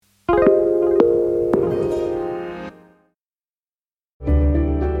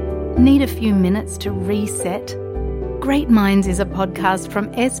Need a few minutes to reset? Great Minds is a podcast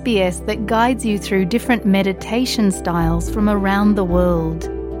from SBS that guides you through different meditation styles from around the world.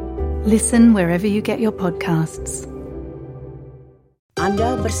 Listen wherever you get your podcasts.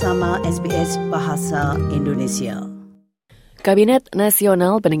 Anda bersama SBS Bahasa Indonesia. Kabinet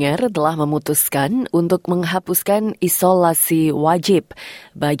Nasional Pendengar telah memutuskan untuk menghapuskan isolasi wajib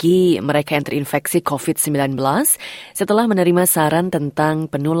bagi mereka yang terinfeksi COVID-19 setelah menerima saran tentang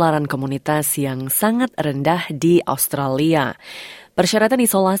penularan komunitas yang sangat rendah di Australia. Persyaratan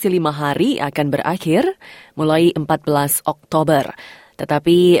isolasi 5 hari akan berakhir mulai 14 Oktober.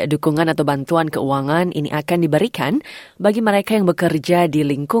 Tetapi dukungan atau bantuan keuangan ini akan diberikan bagi mereka yang bekerja di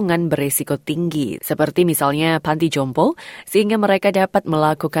lingkungan berisiko tinggi, seperti misalnya panti jompo, sehingga mereka dapat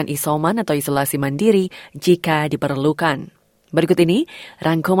melakukan isoman atau isolasi mandiri jika diperlukan. Berikut ini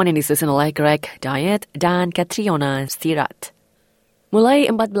rangkuman yang disusun oleh Greg Diet dan Catriona Stirat. Mulai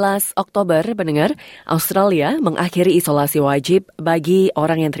 14 Oktober, pendengar, Australia mengakhiri isolasi wajib bagi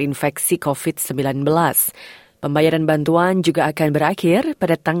orang yang terinfeksi COVID-19. Pembayaran bantuan juga akan berakhir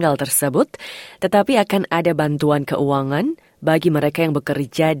pada tanggal tersebut, tetapi akan ada bantuan keuangan bagi mereka yang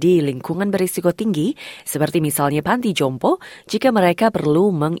bekerja di lingkungan berisiko tinggi, seperti misalnya panti jompo, jika mereka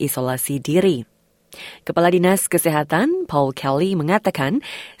perlu mengisolasi diri. Kepala Dinas Kesehatan, Paul Kelly, mengatakan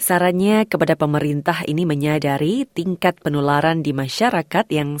sarannya kepada pemerintah ini menyadari tingkat penularan di masyarakat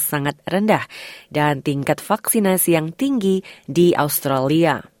yang sangat rendah dan tingkat vaksinasi yang tinggi di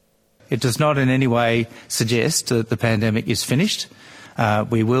Australia. It does not in any way suggest that the pandemic is finished.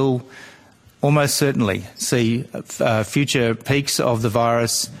 We will almost certainly see future peaks of the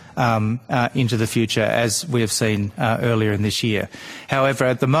virus into the future, as we have seen earlier in this year. However,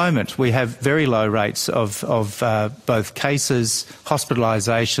 at the moment, we have very low rates of both cases,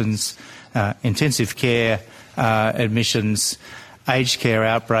 hospitalisations, intensive care admissions, aged care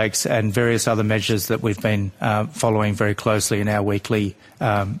outbreaks, and various other measures that we've been following very closely in our weekly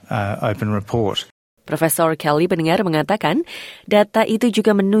open report. Profesor Kelly pendengar mengatakan data itu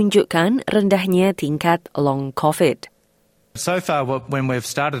juga menunjukkan rendahnya tingkat long COVID. So far, when we've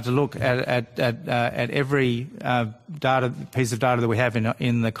started to look at every piece of data that we have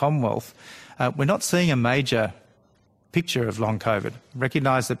in the Commonwealth, we're not seeing a major picture of long COVID.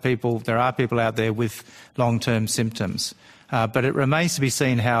 Recognise that there are people out there with long-term symptoms. But it remains to be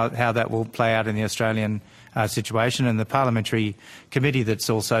seen how that will play out in the Australian situation, and the parliamentary committee that's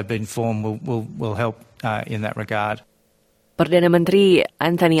also been formed will help in that regard. Perdana Menteri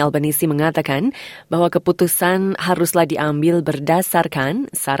Anthony Albanese mengatakan bahwa keputusan haruslah diambil berdasarkan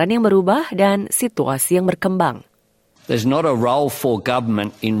saran yang berubah dan situasi yang berkembang. There's not a role for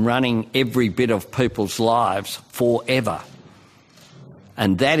government in running every bit of people's lives forever.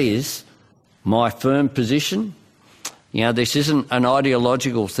 And that is my firm position. You know, this isn't an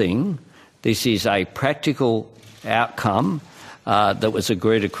ideological thing. This is a practical outcome that was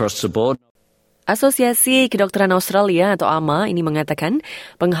agreed across the board. Asosiasi Kedokteran Australia atau AMA ini mengatakan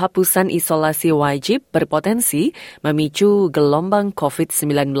penghapusan isolasi wajib berpotensi memicu gelombang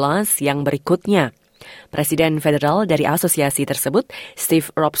COVID-19 yang berikutnya. Presiden federal dari asosiasi tersebut,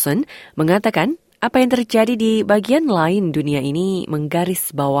 Steve Robson, mengatakan apa yang terjadi di bagian lain dunia ini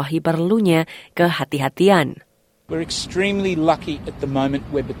menggarisbawahi perlunya kehati-hatian. We're extremely lucky at the moment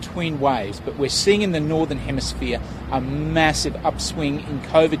we're between waves, but we're seeing in the Northern Hemisphere a massive upswing in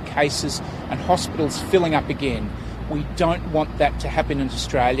COVID cases and hospitals filling up again. We don't want that to happen in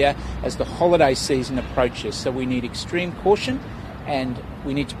Australia as the holiday season approaches, so we need extreme caution and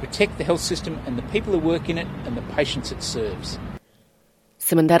we need to protect the health system and the people who work in it and the patients it serves.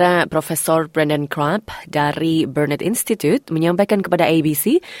 Sementara Profesor Brendan Crabb dari Burnet Institute menyampaikan kepada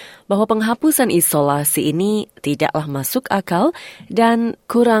ABC bahwa penghapusan isolasi ini tidaklah masuk akal dan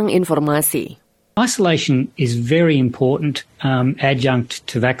kurang informasi. Isolation is very important adjunct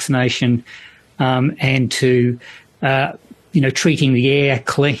to vaccination and to treating the air,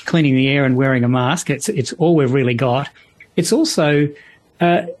 cleaning the air and wearing a mask. It's all we've really got. It's also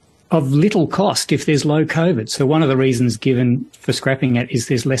of little cost if there's low COVID. So one of the reasons given for scrapping it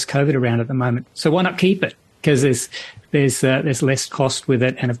is there's less COVID around at the moment. So why not keep it? Because there's less cost with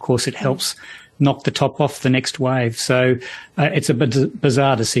it, and of course it helps knock the top off the next wave. So it's a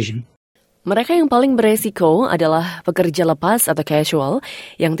bizarre decision. Mereka yang paling beresiko adalah pekerja lepas atau casual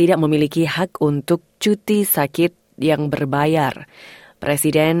yang tidak memiliki hak untuk cuti sakit yang berbayar.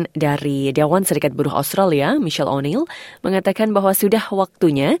 Presiden dari Dewan Serikat Buruh Australia, Michelle O'Neill, mengatakan bahwa sudah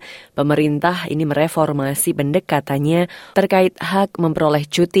waktunya pemerintah ini mereformasi pendekatannya terkait hak memperoleh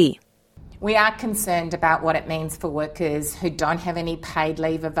cuti. We are concerned about what it means for workers who don't have any paid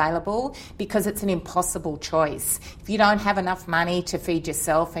leave available because it's an impossible choice. If you don't have enough money to feed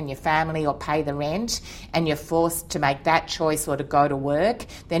yourself and your family or pay the rent and you're forced to make that choice or to go to work,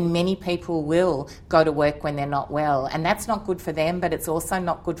 then many people will go to work when they're not well. And that's not good for them, but it's also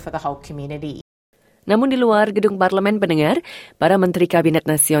not good for the whole community. Namun di luar gedung parlemen pendengar, para menteri Kabinet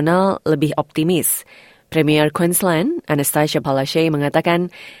Nasional lebih optimis. Premier Queensland, Anastasia Palaszczuk mengatakan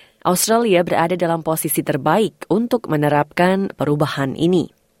Australia berada dalam posisi terbaik untuk menerapkan perubahan ini.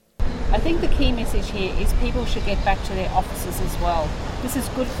 I think the key message here is people should get back to their offices as well. This is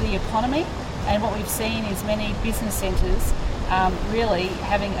good for the economy, and what we've seen is many business centres really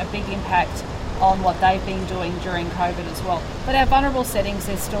having a big impact on what they've been doing during COVID as well. But our vulnerable settings,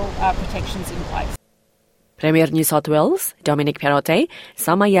 there's still protections in place. Premier New South Wales, Dominic Perrottet,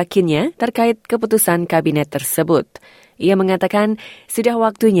 sama yakinnya terkait keputusan kabinet tersebut. Ia mengatakan, sudah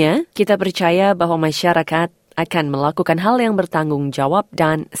waktunya kita percaya bahwa masyarakat akan melakukan hal yang bertanggung jawab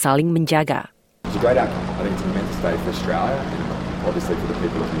dan saling menjaga. It's a great outcome. I think it's a momentous day for Australia and obviously for the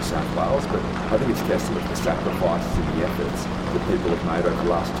people of New South Wales, but I think it's testament to the sacrifices and the efforts that people have made over the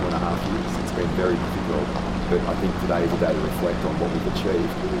last 2.5 years. It's been very difficult, but I think today is a day to reflect on what we've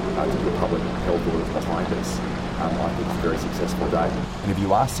achieved. To the public health orders behind us. I think it's a very successful day. And if you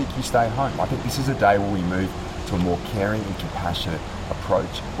are sick, you stay at home. I think this is a day where we move to a more caring and compassionate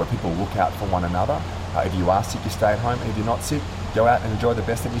approach where people look out for one another. If you are sick, you stay at home. And if you're not sick, go out and enjoy the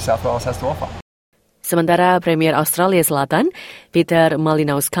best that New South Wales has to offer. Sementara Premier Australia Selatan, Peter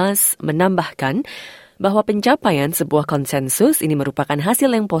Malinauskas, menambahkan bahwa pencapaian sebuah konsensus ini merupakan hasil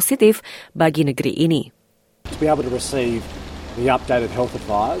yang positif bagi negeri ini. To be able to receive the updated health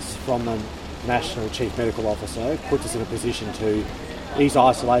advice from the National Chief Medical Officer puts us in a position to ease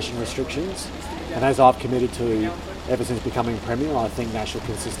isolation restrictions. And as I've committed to ever since becoming Premier, I think national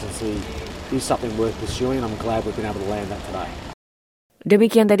consistency is something worth pursuing. I'm glad we've been able to land that today.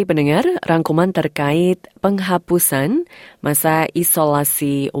 Demikian tadi pendengar, rangkuman terkait penghapusan masa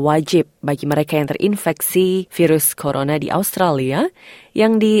isolasi wajib bagi mereka yang terinfeksi virus corona di Australia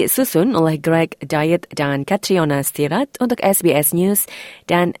yang disusun oleh Greg Diet dan Catriona Stirat untuk SBS News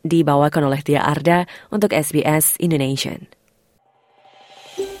dan dibawakan oleh Tia Arda untuk SBS Indonesian.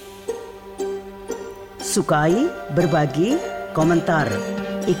 Sukai, berbagi, komentar.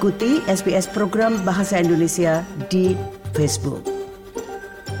 Ikuti SBS program Bahasa Indonesia di Facebook.